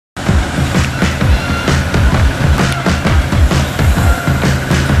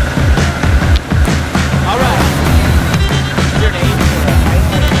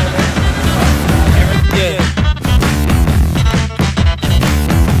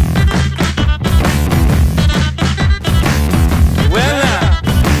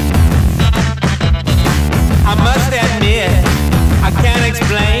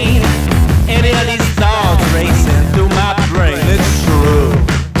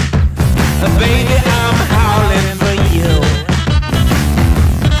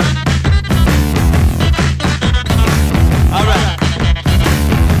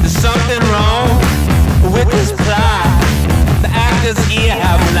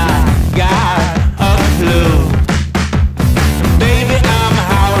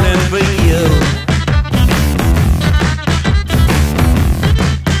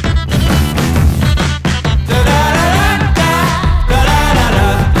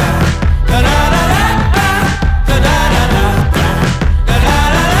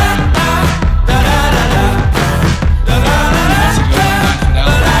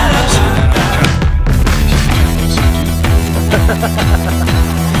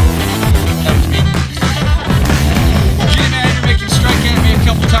That was me. Get out here, make him strike at me a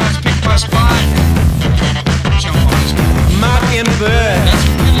couple times, pick my spot. Jump on his back. Mockingbird, That's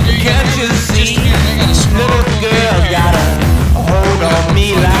what we're gonna do. can't you see? Just a minute, I gotta Little girl got a hold on me.